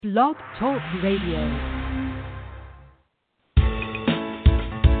Blog Talk Radio.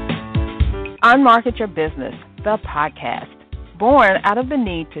 Unmarket Your Business, the podcast, born out of the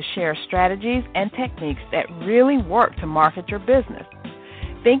need to share strategies and techniques that really work to market your business.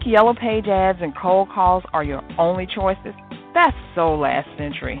 Think Yellow Page ads and cold calls are your only choices? That's so last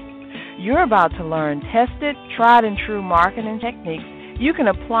century. You're about to learn tested, tried and true marketing techniques you can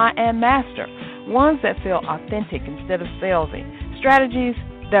apply and master, ones that feel authentic instead of salesy, strategies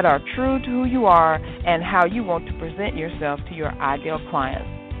that are true to who you are and how you want to present yourself to your ideal clients.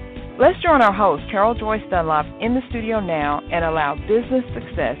 Let's join our host, Carol Joyce Dunlop, in the studio now and allow business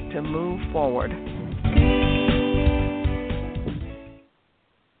success to move forward.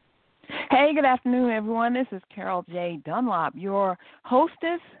 Hey, good afternoon, everyone. This is Carol J. Dunlop, your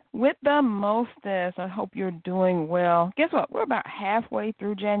hostess with the mostest. I hope you're doing well. Guess what? We're about halfway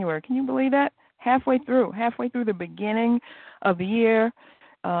through January. Can you believe that? Halfway through the beginning of the year.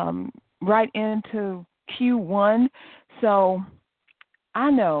 Right into Q1. So I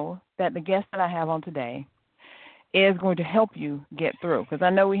know that the guest that I have on today is going to help you get through, because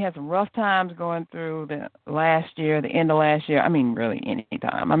I know we had some rough times going through the end of last year. I mean, really any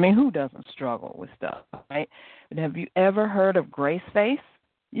time. I mean, who doesn't struggle with stuff, right? But have you ever heard of Grace Face?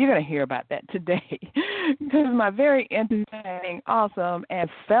 You're going to hear about that today, because my very entertaining, awesome, and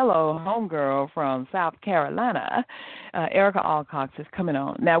fellow homegirl from South Carolina, Erica Alcox, is coming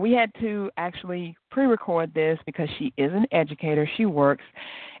on. Now, we had to actually pre-record this because she is an educator. She works,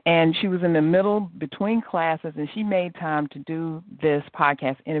 and she was in the middle between classes, and she made time to do this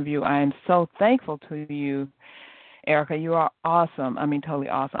podcast interview. I am so thankful to you, Erica. You are awesome. I mean, totally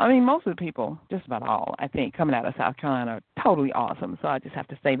awesome. I mean, most of the people, just about all, I think, coming out of South Carolina are totally awesome. So I just have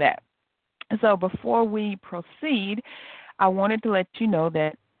to say that. So before we proceed, I wanted to let you know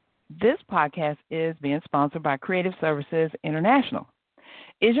that this podcast is being sponsored by Creative Services International.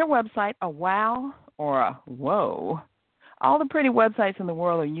 Is your website a wow or a whoa? All the pretty websites in the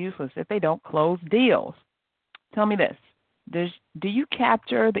world are useless if they don't close deals. Tell me this. Do you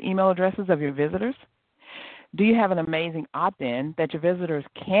capture the email addresses of your visitors? Do you have an amazing opt-in that your visitors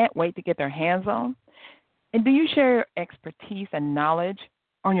can't wait to get their hands on? And do you share your expertise and knowledge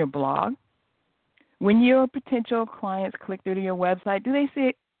on your blog? When your potential clients click through to your website, do they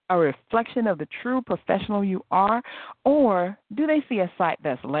see a reflection of the true professional you are, or do they see a site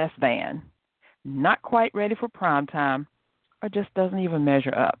that's less than, not quite ready for prime time, or just doesn't even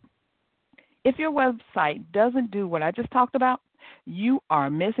measure up? If your website doesn't do what I just talked about, you are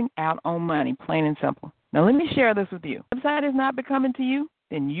missing out on money, plain and simple. Now, let me share this with you. If the website is not becoming to you,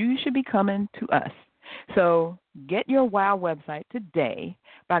 then you should be coming to us. So get your WOW website today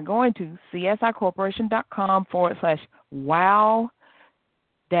by going to csicorporation.com/wow-websites, WOW-websites.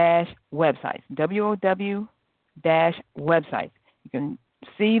 You can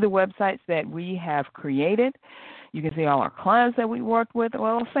see the websites that we have created. You can see all our clients that we worked with,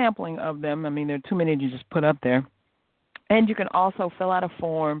 well, a sampling of them. I mean, there are too many to just put up there. And you can also fill out a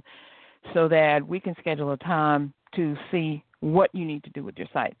form so that we can schedule a time to see what you need to do with your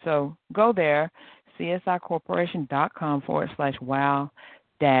site. So go there,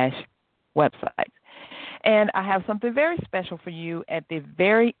 csicorporation.com/wow-websites. And I have something very special for you at the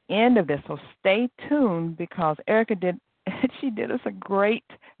very end of this, so stay tuned, because Erica did us a great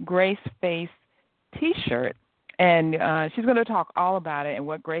Grace Face T-shirt. And she's going to talk all about it and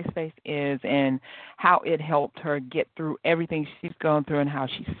what Grace Face is and how it helped her get through everything she's gone through and how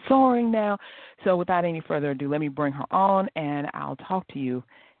she's soaring now. So without any further ado, let me bring her on, and I'll talk to you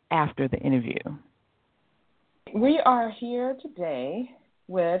after the interview. We are here today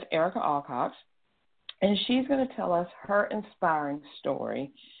with Erica Alcox, and she's going to tell us her inspiring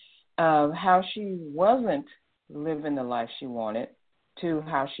story of how she wasn't living the life she wanted to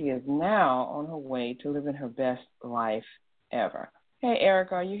how she is now on her way to living her best life ever. Hey,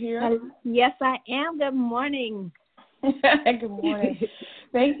 Erica, are you here? Yes, I am. Good morning. Good morning.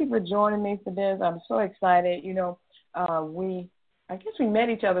 Thank you for joining me for this. I'm so excited. You know, I guess we met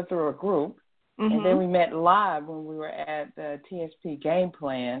each other through a group, and then we met live when we were at the TSP Game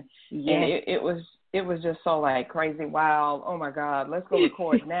Plan. Yes. And it was just so like crazy, wow, oh my God, let's go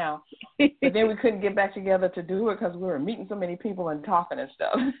record now. But then we couldn't get back together to do it because we were meeting so many people and talking and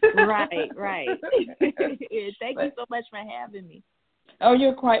stuff. Right. Thank you so much for having me. Oh,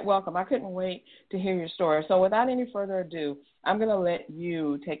 you're quite welcome. I couldn't wait to hear your story. So without any further ado, I'm going to let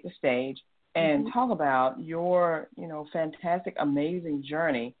you take the stage and talk about your, fantastic, amazing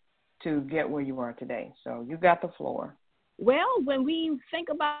journey to get where you are today. So you got the floor. Well, when we think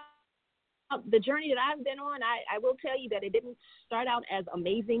about the journey that I've been on, I will tell you that it didn't start out as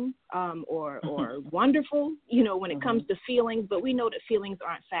amazing or wonderful, when it comes to feelings, but we know that feelings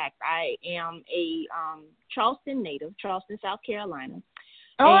aren't fact. I am a Charleston native, Charleston, South Carolina.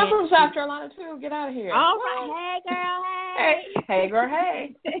 Oh, I'm from South Carolina, too. Get out of here. All right. Hey, girl, hey. Hey, girl,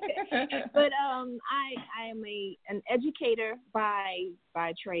 hey. But I am an educator by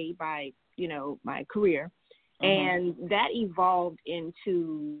trade, by, my career. And that evolved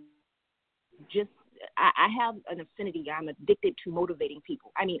into just, I have an affinity. I'm addicted to motivating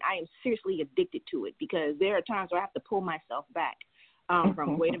people. I mean, I am seriously addicted to it because there are times where I have to pull myself back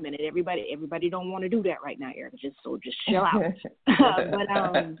from, wait a minute, everybody don't want to do that right now, Erica. Just chill out. But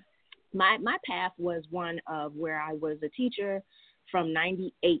my path was one of where I was a teacher from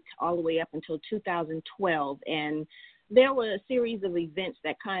 98 all the way up until 2012. And there were a series of events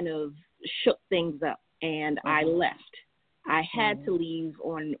that kind of shook things up. And I left. I had to leave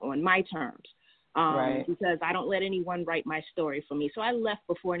on my terms because I don't let anyone write my story for me. So I left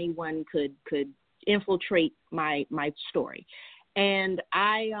before anyone could infiltrate my story. And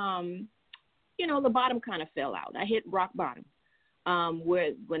I, the bottom kind of fell out. I hit rock bottom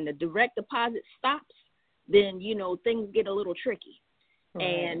where when the direct deposit stops, then, things get a little tricky. Right.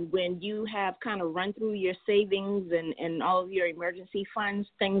 And when you have kind of run through your savings and all of your emergency funds,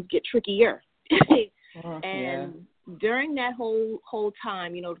 things get trickier. And during that whole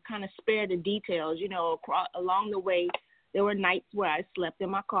time, to kind of spare the details, along the way, there were nights where I slept in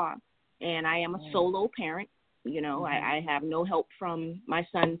my car, and I am a solo parent. I have no help from my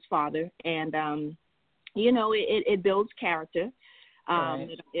son's father, and it builds character.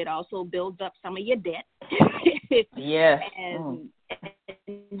 It also builds up some of your debt. Yes. And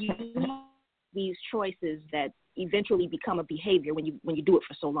you have these choices that eventually become a behavior when you do it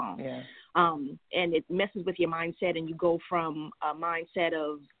for so long. Yeah. And it messes with your mindset, and you go from a mindset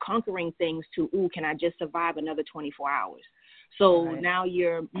of conquering things to, can I just survive another 24 hours? So now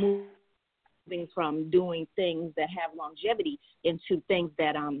you're moving from doing things that have longevity into things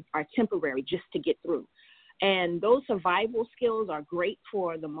that are temporary just to get through. And those survival skills are great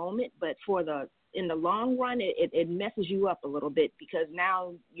for the moment, but in the long run, it messes you up a little bit because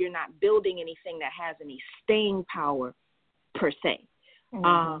now you're not building anything that has any staying power per se.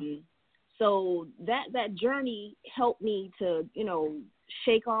 So that journey helped me to,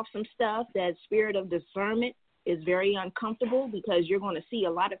 shake off some stuff. That spirit of discernment is very uncomfortable because you're going to see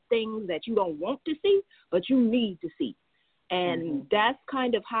a lot of things that you don't want to see, but you need to see. And that's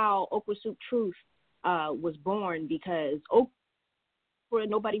kind of how Okra Soup Truth was born, because okra,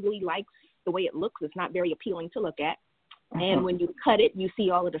 nobody really likes the way it looks. It's not very appealing to look at. And when you cut it, you see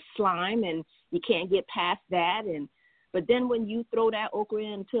all of the slime, and you can't get past that. But then when you throw that okra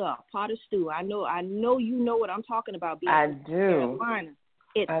into a pot of stew, I know you know what I'm talking about. I do.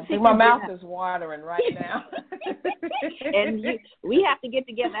 I think my mouth is watering right now. And we have to get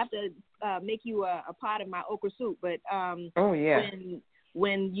together. I have to make you a pot of my okra soup. But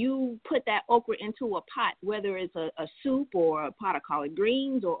when you put that okra into a pot, whether it's a soup or a pot of collard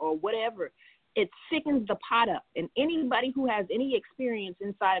greens or whatever, it thickens the pot up. And anybody who has any experience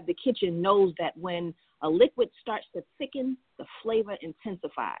inside of the kitchen knows that when a liquid starts to thicken, the flavor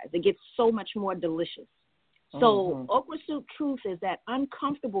intensifies. It gets so much more delicious. So Okra Soup Truth is that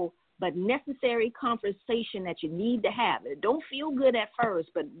uncomfortable but necessary conversation that you need to have. It don't feel good at first,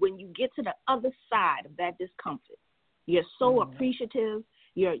 but when you get to the other side of that discomfort, you're so appreciative.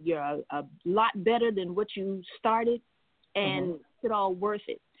 You're a lot better than what you started, and it's all worth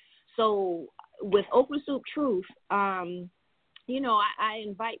it. So with Okra Soup Truth, I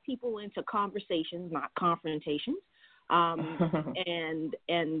invite people into conversations, not confrontations. And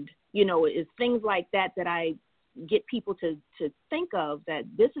it's things like that I get people to think of, that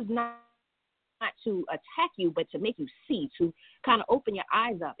this is not to attack you, but to make you see, to kind of open your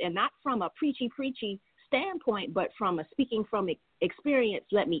eyes up, and not from a preachy standpoint, but from a speaking from experience.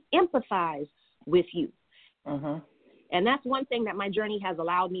 Let me empathize with you. And that's one thing that my journey has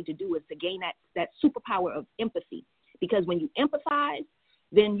allowed me to do, is to gain that superpower of empathy. Because when you empathize,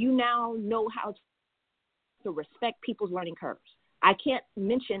 then you now know how to respect people's learning curves. I can't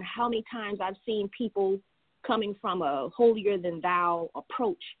mention how many times I've seen people coming from a holier-than-thou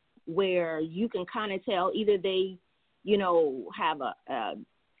approach, where you can kind of tell either they, have an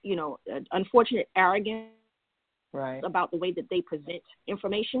unfortunate arrogance about the way that they present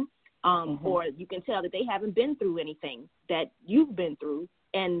information, or you can tell that they haven't been through anything that you've been through,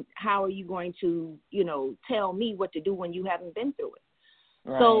 and how are you going to, tell me what to do when you haven't been through it?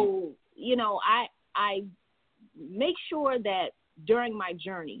 So, I make sure that during my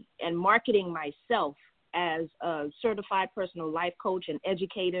journey and marketing myself, as a certified personal life coach and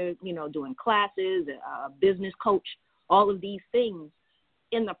educator, doing classes, business coach, all of these things.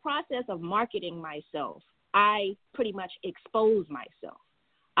 In the process of marketing myself, I pretty much expose myself.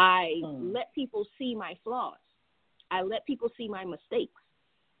 I let people see my flaws. I let people see my mistakes.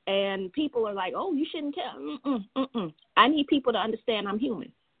 And people are like, oh, you shouldn't tell. I need people to understand I'm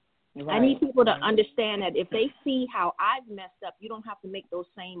human. Right. I need people to understand that if they see how I've messed up, you don't have to make those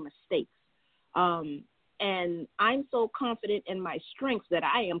same mistakes. And I'm so confident in my strengths that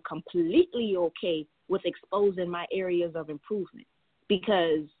I am completely okay with exposing my areas of improvement,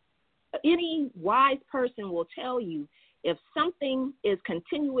 because any wise person will tell you if something is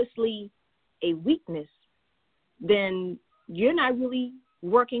continuously a weakness, then you're not really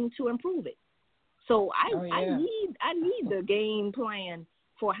working to improve it. So I need the game plan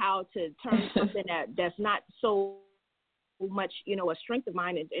for how to turn something that's not so much, a strength of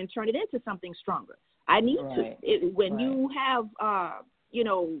mine and turn it into something stronger. I need to. When you have,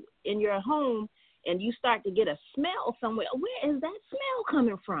 in your home and you start to get a smell somewhere, where is that smell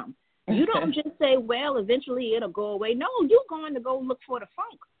coming from? You don't just say, well, eventually it'll go away. No, you're going to go look for the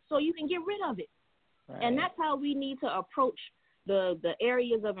funk so you can get rid of it. Right. And that's how we need to approach the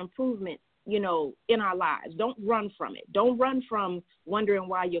areas of improvement, in our lives. Don't run from it. Don't run from wondering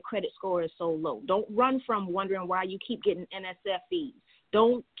why your credit score is so low. Don't run from wondering why you keep getting NSFEs.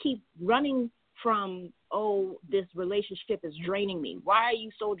 Don't keep running from, oh, this relationship is draining me. Why are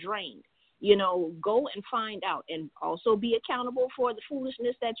you so drained? Go and find out, and also be accountable for the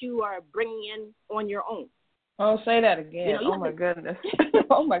foolishness that you are bringing in on your own. Oh, say that again. Oh, my goodness.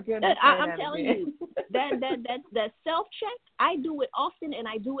 Oh, my goodness. I'm telling you, that self-check, I do it often, and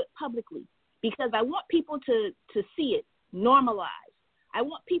I do it publicly, because I want people to see it normalized. I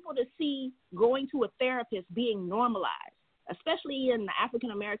want people to see going to a therapist being normalized, especially in the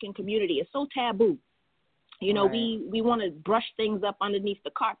African-American community. It's so taboo. We want to brush things up underneath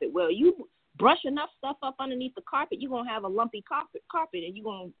the carpet. Well, you brush enough stuff up underneath the carpet, you're going to have a lumpy carpet, and you're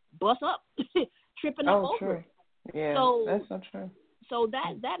going to bust up, tripping up over true. it. Yeah, that's so true. So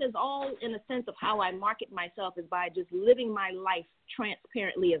that is all in a sense of how I market myself, is by just living my life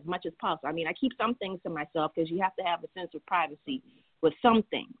transparently as much as possible. I mean, I keep some things to myself because you have to have a sense of privacy with some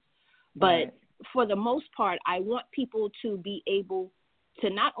things. But for the most part, I want people to be able to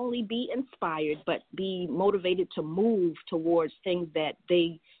not only be inspired, but be motivated to move towards things that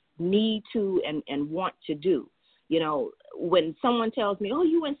they need to and want to do. When someone tells me, oh,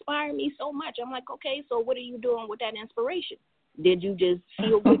 you inspire me so much, I'm like, okay, so what are you doing with that inspiration? Did you just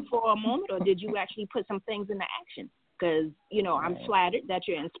feel good for a moment, or did you actually put some things into action? Because, I'm flattered that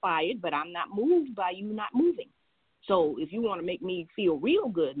you're inspired, but I'm not moved by you not moving. So if you want to make me feel real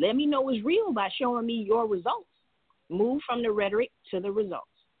good, let me know it's real by showing me your results. Move from the rhetoric to the results.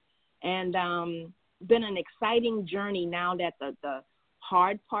 And been an exciting journey now that the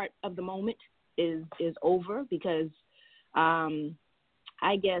hard part of the moment is over, because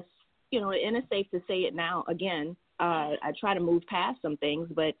I guess, and it's safe to say it now again, I try to move past some things,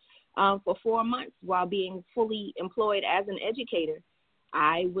 but for 4 months while being fully employed as an educator,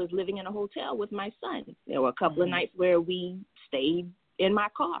 I was living in a hotel with my son. There were a couple of nights where we stayed in my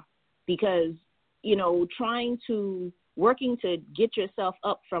car because, working to get yourself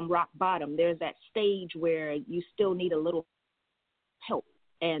up from rock bottom, there's that stage where you still need a little help.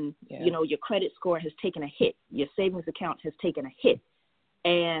 And, your credit score has taken a hit. Your savings account has taken a hit.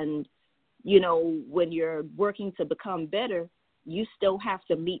 And, when you're working to become better, you still have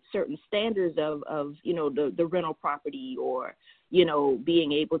to meet certain standards of the rental property, or,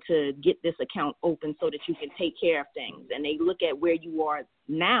 being able to get this account open so that you can take care of things. And they look at where you are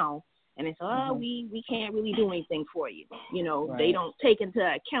now, and they say, we can't really do anything for you. They don't take into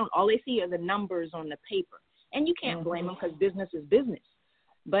account. All they see are the numbers on the paper. And you can't blame them, because business is business.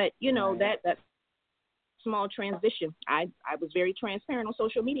 But, that small transition, I was very transparent on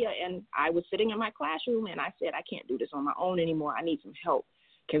social media, and I was sitting in my classroom, and I said, I can't do this on my own anymore. I need some help.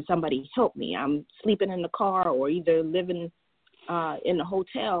 Can somebody help me? I'm sleeping in the car or either living in the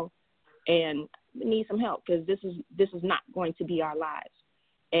hotel, and need some help, because this is not going to be our lives.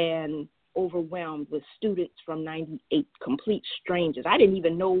 And overwhelmed with students from 98, complete strangers. I didn't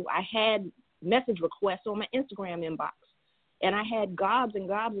even know I had message requests on my Instagram inbox. And I had gobs and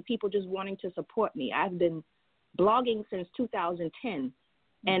gobs of people just wanting to support me. I've been blogging since 2010.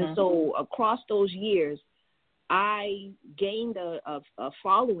 And so across those years, I gained a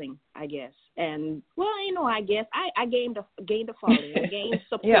following, I guess. And, I guess I gained a following. I gained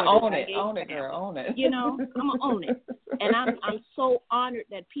support. Yeah, own it, girl, own it. I'm going to own it. And I'm so honored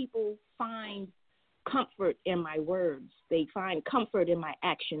that people find comfort in my words. They find comfort in my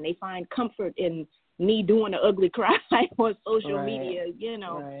action. They find comfort in me doing an ugly cry on social media, you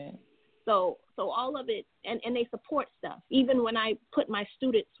know. Right. So all of it, and they support stuff. Even when I put my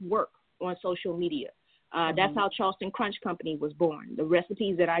students' work on social media, that's how Charleston Crunch Company was born. The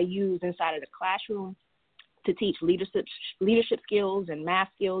recipes that I use inside of the classroom to teach leadership skills and math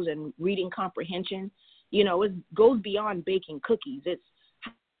skills and reading comprehension, you know, it goes beyond baking cookies. It's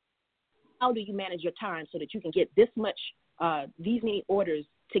how do you manage your time so that you can get this much, these many orders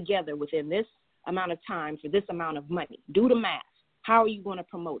together within this amount of time for this amount of money. Do the math. How are you going to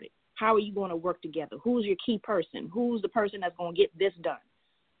promote it? How are you going to work together? Who's your key person? Who's the person that's going to get this done?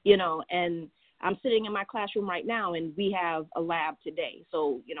 You know, and I'm sitting in my classroom right now, and we have a lab today.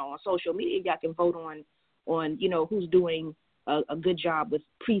 So, you know, on social media, y'all can vote on, you know, who's doing a good job with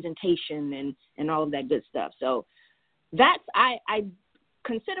presentation and all of that good stuff. So that's, I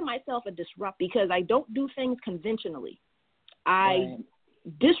consider myself a disrupt because I don't do things conventionally. I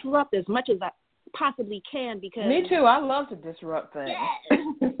disrupt as much as I possibly can because me too. I love to disrupt things.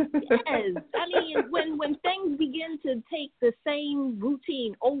 Yes. I mean, when things begin to take the same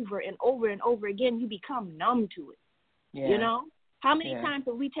routine over and over and over again, you become numb to it. Yeah. You know, how many times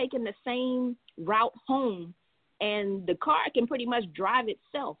have we taken the same route home, and the car can pretty much drive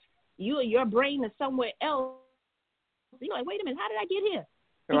itself? Your brain is somewhere else. You're like, wait a minute, how did I get here?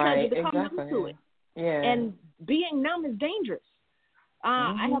 Because you become numb to it. Yeah. And being numb is dangerous.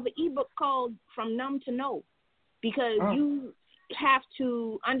 I have an ebook called From Numb to Know, because you have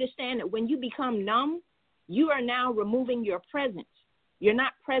to understand that when you become numb, you are now removing your presence. You're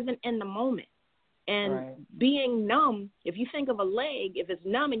not present in the moment. And being numb, if you think of a leg, if it's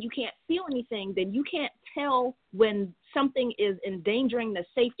numb and you can't feel anything, then you can't tell when something is endangering the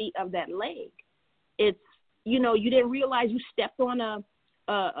safety of that leg. It's, you know, you didn't realize you stepped on a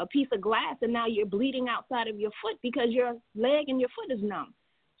piece of glass and now you're bleeding outside of your foot because your leg and your foot is numb.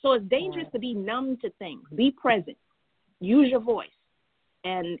 So it's dangerous to be numb to things. Be present. Use your voice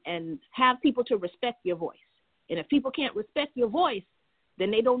and have people to respect your voice. And if people can't respect your voice, then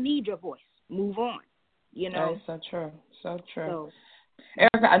they don't need your voice. Move on, you know. That is so true. So true. So,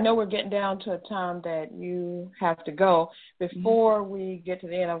 Erica, I know we're getting down to a time that you have to go. Before we get to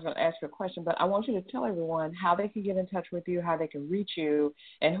the end, I was going to ask you a question, but I want you to tell everyone how they can get in touch with you, how they can reach you,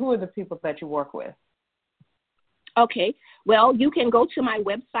 and who are the people that you work with. Okay. Well, you can go to my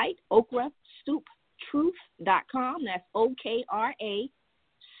website, okrasouptruth.com. That's OKRA,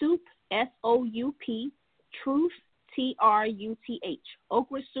 soup, SOUP, truth, TRUTH,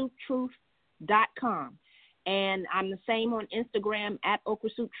 okrasouptruth.com. And I'm the same on Instagram at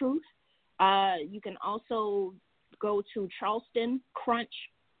okrasouptruth. You can also go to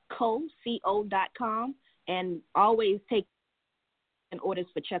charlestonCrunchCo.com and always take orders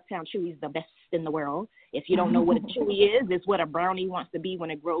for Chucktown Chewies, the best in the world. If you don't know what a chewy is, it's what a brownie wants to be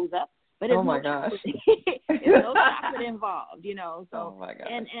when it grows up. But it's no chocolate involved, you know. So,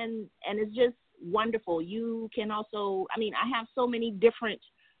 and it's just wonderful. You can also, I mean, I have so many different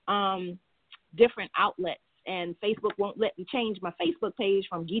outlets, and Facebook won't let me change my Facebook page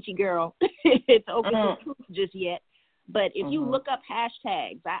from Geechee Girl to Open Truth just yet. But if you look up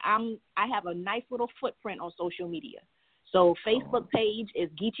hashtags, I have a nice little footprint on social media. So Facebook page is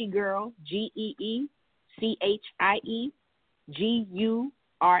Geechee Girl, GeeChieGurl,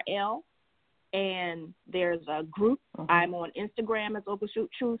 and there's a group. I'm on Instagram as Open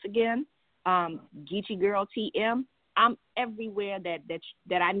Truth again, Geechee Girl TM. I'm everywhere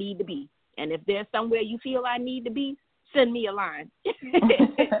that I need to be. And if there's somewhere you feel I need to be, send me a line.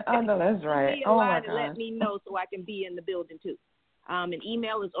 I know that's right. Send me a line and let me know so I can be in the building too. An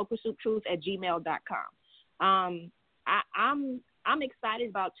email is okrasouptruth@gmail.com. I'm excited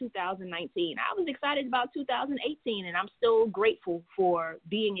about 2019. I was excited about 2018, and I'm still grateful for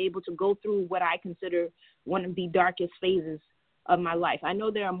being able to go through what I consider one of the darkest phases of my life. I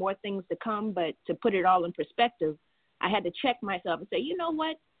know there are more things to come, but to put it all in perspective, I had to check myself and say, you know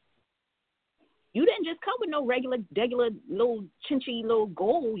what? You didn't just come with no regular little chinchy little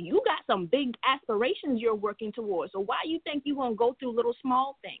goal. You got some big aspirations you're working towards. So why you think you're going to go through little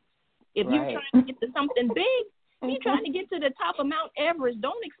small things? If you're trying to get to something big, you're trying to get to the top of Mount Everest,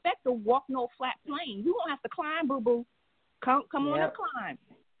 don't expect to walk no flat plane. You're going to have to climb, boo-boo. Come on and climb.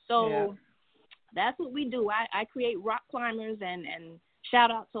 So that's what we do. I create rock climbers, and shout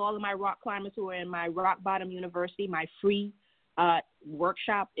out to all of my rock climbers who are in my Rock Bottom University, my free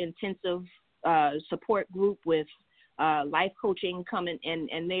workshop intensive support group with life coaching coming,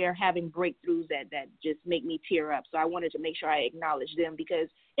 and they are having breakthroughs that just make me tear up. So I wanted to make sure I acknowledge them, because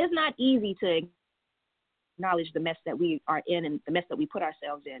it's not easy to acknowledge the mess that we are in and the mess that we put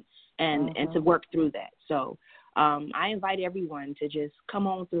ourselves in, and to work through that. So I invite everyone to just come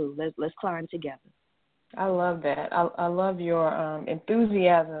on through. Let's climb together. I love that. I love your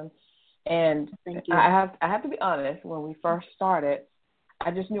enthusiasm, and Thank you. I have to be honest. When we first started,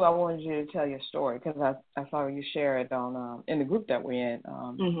 I just knew I wanted you to tell your story because I saw you share it on in the group that we're in,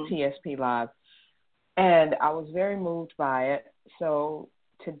 TSP Live, and I was very moved by it. So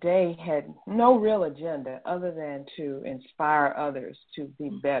today had no real agenda other than to inspire others to be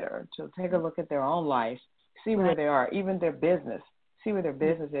better, to take a look at their own life, see where they are, even their business. See where their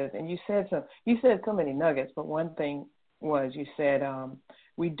business is. And you said so many nuggets, but one thing was you said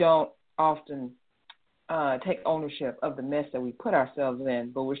we don't often take ownership of the mess that we put ourselves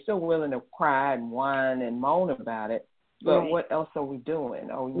in, but we're still willing to cry and whine and moan about it. But what else are we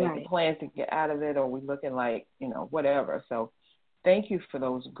doing? Are we making plans to get out of it, or are we looking like, whatever? So thank you for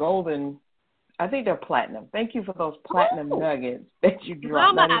those golden, I think they're platinum. Thank you for those platinum nuggets that you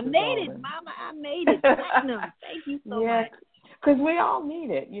dropped. Mama, I made it. Platinum. Thank you so much. Because we all need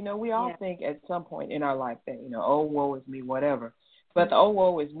it. We all think at some point in our life that, oh, woe is me, whatever. But the oh,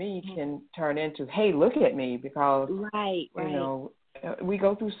 woe is me can turn into, hey, look at me, because, we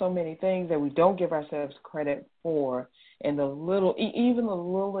go through so many things that we don't give ourselves credit for. And even the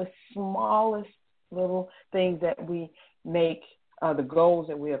littlest, smallest little things that we make, the goals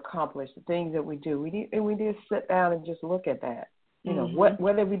that we accomplish, the things that we do, we need to sit down and just look at that.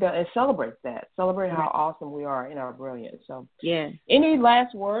 What have we done, and celebrate that. Celebrate how awesome we are in our brilliance. So, any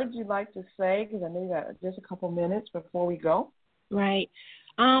last words you'd like to say? Because I know you got just a couple minutes before we go. Right.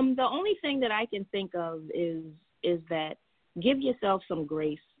 The only thing that I can think of is that give yourself some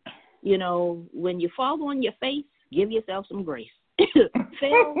grace. When you fall on your face, give yourself some grace.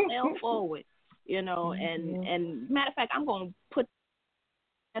 Fail forward. And matter of fact, I'm going to put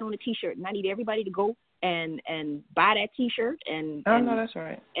that on a T-shirt, and I need everybody to go and buy that T-shirt and that's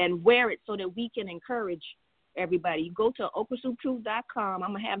right, and wear it so that we can encourage everybody. You go to okrasouptruth.com.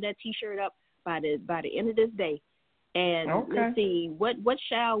 I'm gonna have that T-shirt up by the end of this day, and let's see what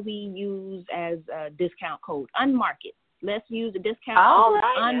shall we use as a discount code? Unmarket. Let's use a discount code.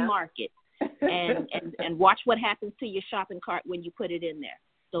 Unmarket, and watch what happens to your shopping cart when you put it in there.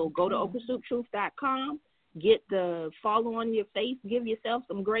 So go to okrasouptruth.com. Get the follow on your face. Give yourself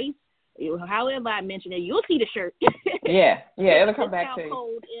some grace. However I mentioned it, you'll see the shirt. It'll come back to you.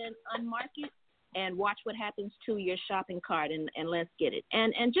 Code in Unmarket, and watch what happens to your shopping cart, and let's get it.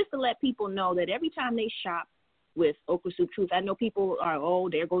 And just to let people know that every time they shop with Okra Soup Truth, I know people are,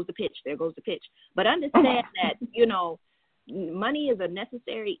 there goes the pitch. But understand that, money is a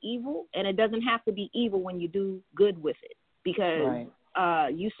necessary evil, and it doesn't have to be evil when you do good with it. Because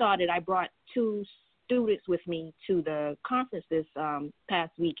you saw that I brought 2 students with me to the conference this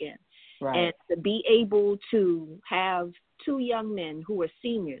past weekend. And to be able to have 2 young men who are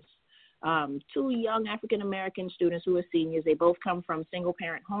seniors, 2 young African-American students who are seniors, they both come from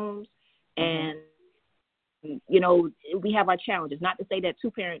single-parent homes. And, we have our challenges. Not to say that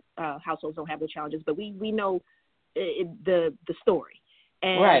 2-parent households don't have their challenges, but we know the story.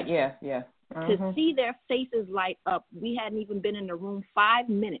 And to see their faces light up, we hadn't even been in the room 5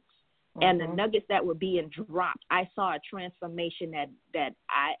 minutes. And the nuggets that were being dropped, I saw a transformation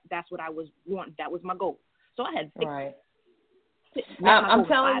that's what I was wanting. That was my goal. So I had I'm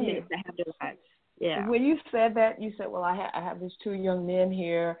telling you, to have their lives. Yeah. When you said that, you said, well, I have these 2 young men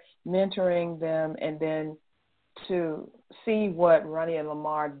here, mentoring them, and then to see what Ronnie and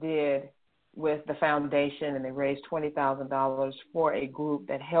Lamar did with the foundation, and they raised $20,000 for a group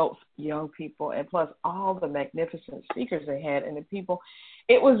that helps young people, and plus all the magnificent speakers they had and the people.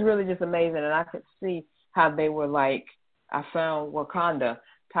 It was really just amazing, and I could see how they were like, I found Wakanda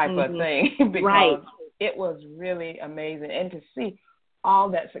type of thing, because it was really amazing. And to see all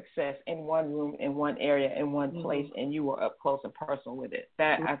that success in one room, in one area, in one place, and you were up close and personal with it.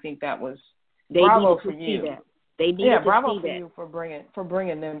 I think that was bravo for you. Bravo for you for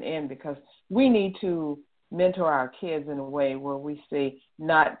bringing them in, because we need to mentor our kids in a way where we say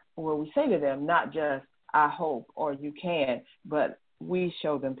to them, not just I hope or you can, but we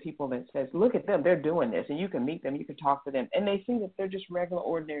show them people that says, look at them, they're doing this, and you can meet them, you can talk to them, and they see that they're just regular,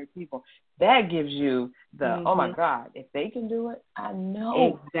 ordinary people. That gives you the, oh my God, if they can do it, I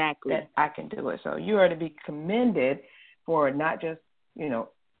know that I can do it. So you are to be commended for not just,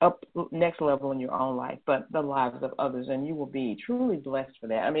 up next level in your own life, but the lives of others, and you will be truly blessed for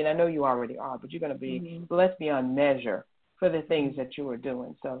that. I mean, I know you already are, but you're going to be blessed beyond measure for the things that you are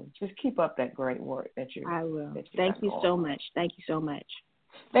doing. So just keep up that great work that you. I will. Thank you so much. Thank you so much.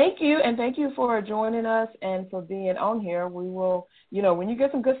 Thank you, and thank you for joining us and for being on here. We will, when you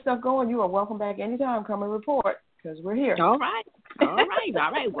get some good stuff going, you are welcome back anytime. Come and report, because we're here. All right. Well,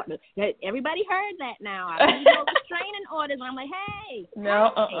 everybody heard that now. I need no restraining orders. I'm like, hey.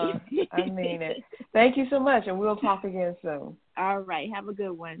 No, I mean it. Thank you so much, and we'll talk again soon. All right. Have a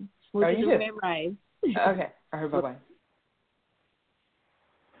good one. You too. Right. Okay. All right, bye-bye.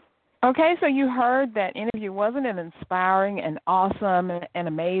 Okay, so you heard that interview. Wasn't it inspiring and awesome and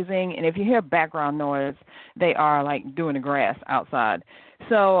amazing? And if you hear background noise, they are like doing the grass outside.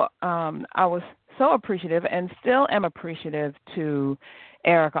 So I was so appreciative and still am appreciative to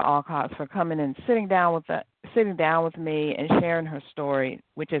Erica Alcox for coming and sitting down with me and sharing her story,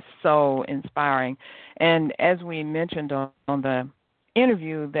 which is so inspiring. And as we mentioned on the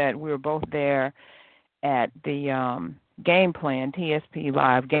interview, that we were both there at the Game Plan, TSP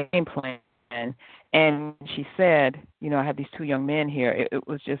Live Game Plan, and she said, I had these two young men here. It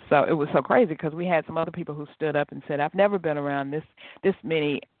was so crazy, because we had some other people who stood up and said, I've never been around this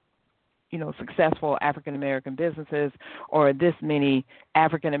many, successful African American businesses, or this many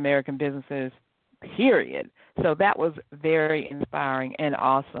African American businesses, period. So that was very inspiring and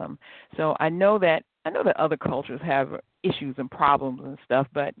awesome. So I know that other cultures have issues and problems and stuff,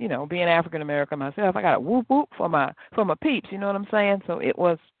 but being African American myself, I got a whoop whoop for my peeps. You know what I'm saying? So it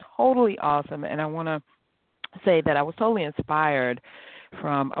was totally awesome, and I want to say that I was totally inspired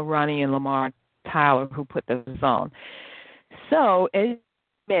from Ronnie and Lamar Tyler, who put this on. So as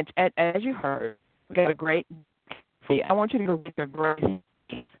you heard, we got a great. I want you to go get a great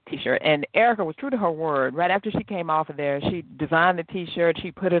T-shirt. And Erica was true to her word. Right after she came off of there, she designed the T-shirt.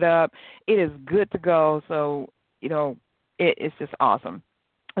 She put it up. It is good to go. So it's just awesome.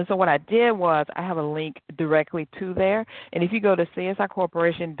 And so what I did was I have a link directly to there. And if you go to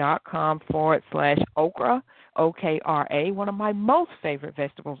CSIcorporation.com/okra, OKRA, one of my most favorite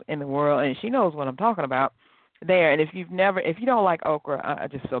vegetables in the world, and she knows what I'm talking about there. And if you don't like okra, I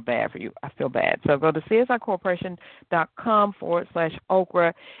just feel bad for you. I feel bad. So go to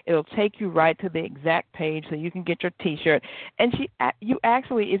CSIcorporation.com/okra. It'll take you right to the exact page so you can get your T-shirt. And you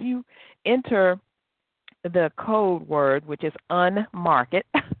actually, if you enter the code word, which is unmarket.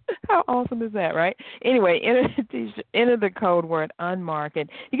 How awesome is that, right? Anyway, enter the code word unmarket.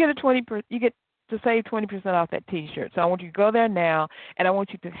 You get to save 20% off that T-shirt. So I want you to go there now, and I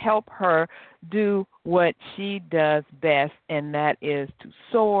want you to help her do what she does best, and that is to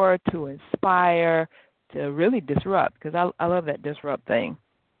soar, to inspire, to really disrupt, because I love that disrupt thing.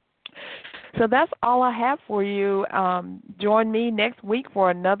 So that's all I have for you. Join me next week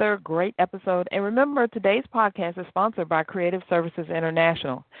for another great episode. And remember, today's podcast is sponsored by Creative Services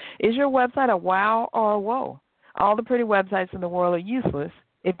International. Is your website a wow or a woe? All the pretty websites in the world are useless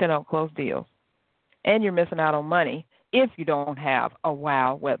if they don't close deals. And you're missing out on money if you don't have a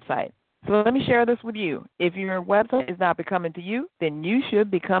wow website. So let me share this with you. If your website is not becoming to you, then you should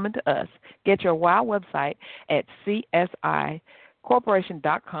be coming to us. Get your wow website at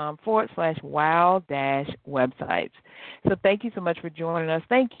CSIcorporation.com/wow-websites. So thank you so much for joining us.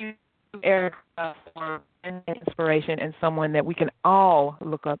 Thank you, Erica, for inspiration and someone that we can all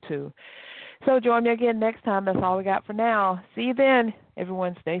look up to. So join me again next time. That's all we got for now. See you then.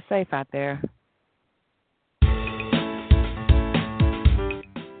 Everyone stay safe out there.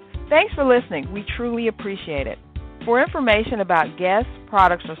 Thanks for listening. We truly appreciate it. For information about guests,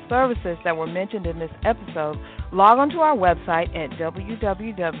 products, or services that were mentioned in this episode, log on to our website at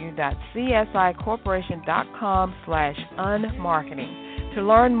www.CSIcorporation.com/unmarketing. To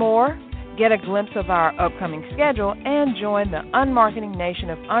learn more, get a glimpse of our upcoming schedule, and join the unmarketing nation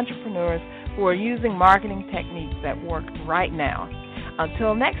of entrepreneurs who are using marketing techniques that work right now.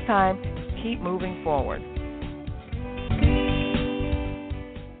 Until next time, keep moving forward.